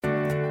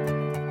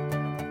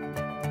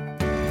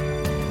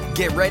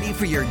Get ready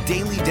for your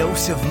daily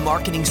dose of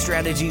marketing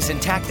strategies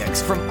and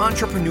tactics from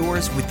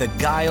entrepreneurs with the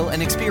guile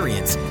and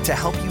experience to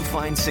help you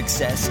find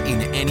success in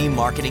any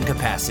marketing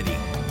capacity.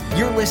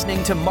 You're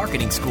listening to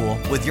Marketing School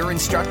with your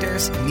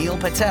instructors, Neil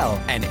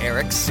Patel and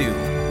Eric Siu.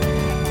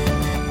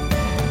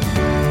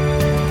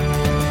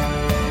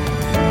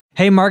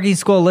 Hey, Marketing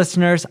School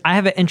listeners, I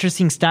have an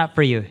interesting stat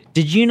for you.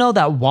 Did you know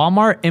that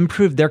Walmart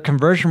improved their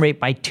conversion rate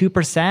by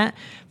 2%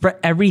 for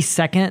every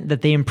second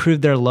that they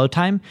improved their load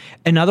time?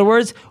 In other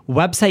words,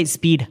 website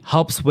speed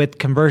helps with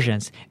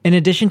conversions. In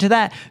addition to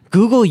that,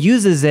 Google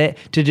uses it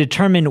to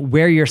determine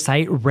where your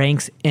site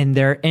ranks in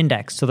their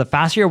index. So the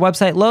faster your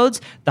website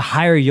loads, the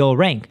higher you'll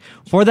rank.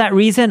 For that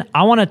reason,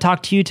 I want to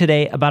talk to you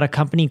today about a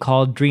company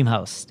called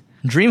DreamHost.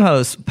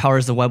 DreamHost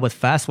powers the web with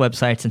fast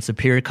websites and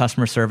superior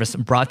customer service,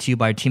 brought to you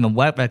by a team of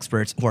web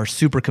experts who are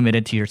super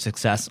committed to your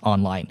success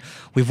online.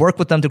 We've worked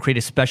with them to create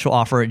a special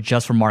offer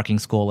just for Marketing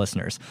School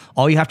listeners.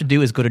 All you have to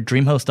do is go to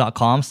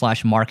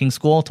dreamhost.com/marketing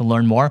school to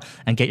learn more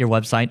and get your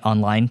website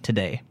online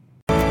today.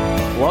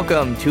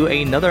 Welcome to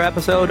another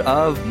episode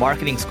of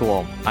Marketing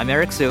School. I'm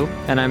Eric Siu.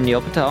 And I'm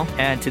Neil Patel.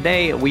 And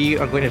today we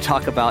are going to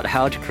talk about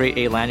how to create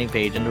a landing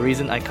page. And the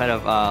reason I kind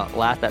of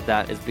laughed at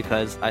that is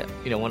because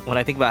when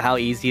I think about how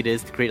easy it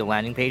is to create a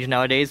landing page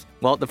nowadays,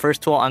 well, the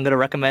first tool I'm going to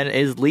recommend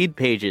is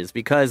Leadpages,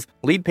 because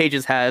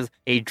Leadpages has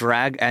a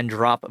drag and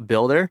drop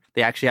builder.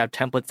 They actually have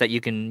templates that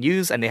you can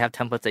use, and they have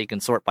templates that you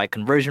can sort by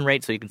conversion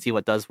rate so you can see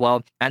what does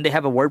well. And they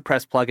have a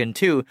WordPress plugin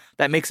too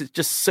that makes it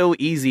just so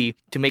easy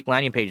to make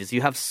landing pages.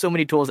 You have so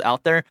many tools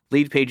out there.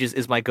 Leadpages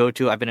is my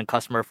go-to. I've been a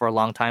customer for a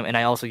long time, and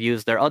I also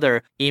use their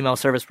other email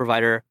service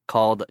provider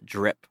called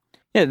Drip.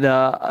 Yeah, the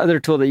other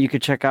tool that you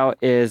could check out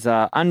is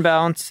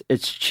Unbounce.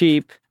 It's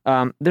cheap.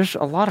 There's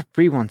a lot of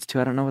free ones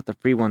too. I don't know what the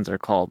free ones are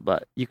called,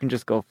 but you can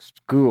just go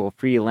Google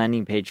free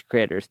landing page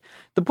creators.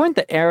 The point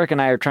that Eric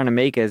and I are trying to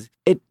make is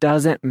it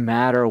doesn't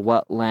matter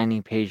what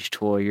landing page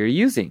tool you're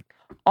using.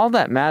 All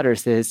that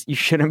matters is you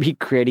shouldn't be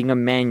creating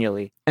them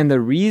manually. And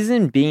the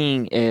reason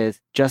being is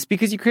just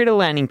because you create a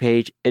landing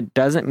page, it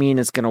doesn't mean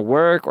it's going to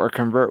work or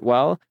convert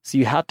well. So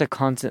you have to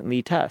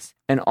constantly test.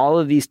 And all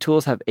of these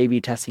tools have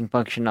A/B testing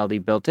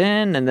functionality built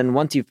in. And then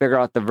once you figure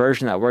out the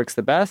version that works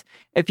the best,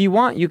 if you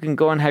want, you can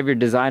go and have your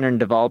designer and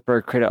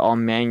developer create it all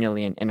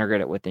manually and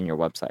integrate it within your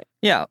website.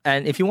 Yeah.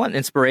 And if you want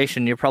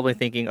inspiration, you're probably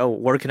thinking, oh,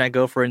 where can I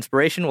go for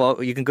inspiration?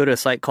 Well, you can go to a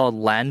site called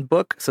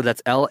Landbook. So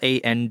that's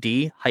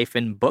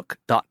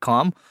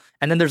land-book.com.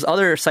 And then there's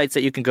other sites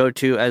that you can go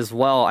to as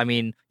well. I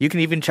mean, you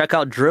can even check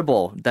out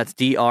Dribbble. That's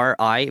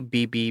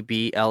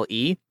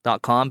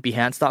DRIBBBLE.com,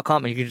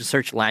 Behance.com, and you can just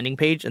search landing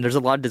page. And there's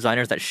a lot of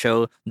designers that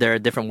show their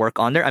different work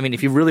on there. I mean,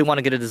 if you really want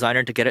to get a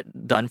designer to get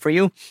it done for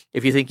you,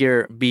 if you think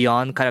you're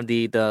beyond kind of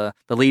the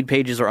lead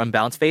pages or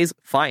Unbounce phase,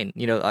 fine.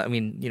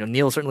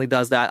 Neil certainly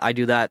does that. I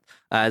do that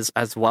as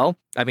well.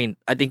 I mean,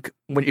 I think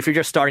if you're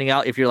just starting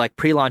out, if you're like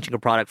pre-launching a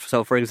product,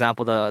 so for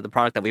example, the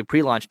product that we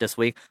pre-launched this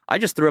week, I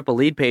just threw up a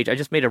lead page. I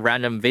just made a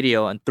random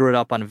video and threw it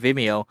up on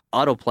Vimeo,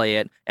 autoplay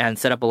it, and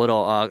set up a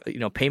little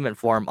payment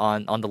form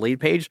on the lead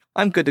page.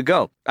 I'm good to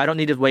go. I don't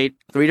need to wait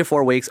 3 to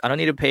 4 weeks. I don't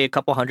need to pay a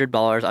couple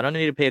 $100. I don't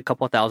need to pay a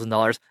couple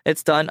 $1,000.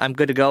 It's done. I'm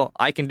good to go.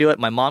 I can do it.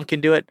 My mom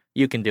can do it.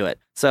 You can do it.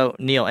 So,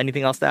 Neil,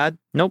 anything else to add?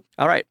 Nope.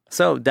 All right.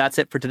 So that's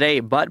it for today.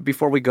 But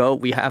before we go,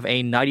 we have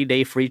a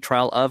 90-day free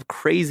trial of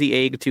Crazy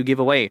Egg to give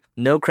away.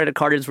 No credit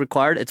card is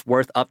required. It's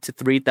worth up to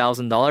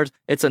 $3,000.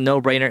 It's a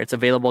no-brainer. It's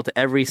available to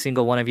every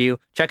single one of you.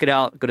 Check it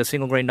out. Go to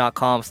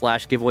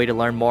singlegrain.com/giveaway to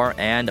learn more,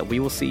 and we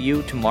will see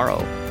you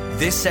tomorrow.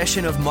 This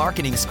session of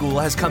Marketing School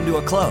has come to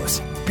a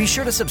close. Be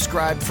sure to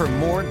subscribe for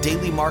more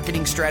daily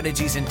marketing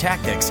strategies and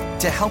tactics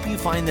to help you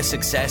find the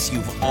success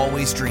you've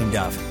always dreamed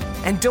of.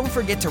 And don't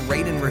forget to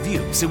rate and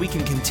review so we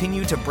can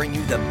continue to bring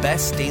you the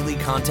best daily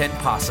content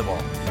possible.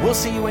 We'll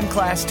see you in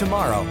class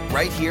tomorrow,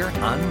 right here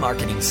on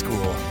Marketing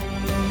School.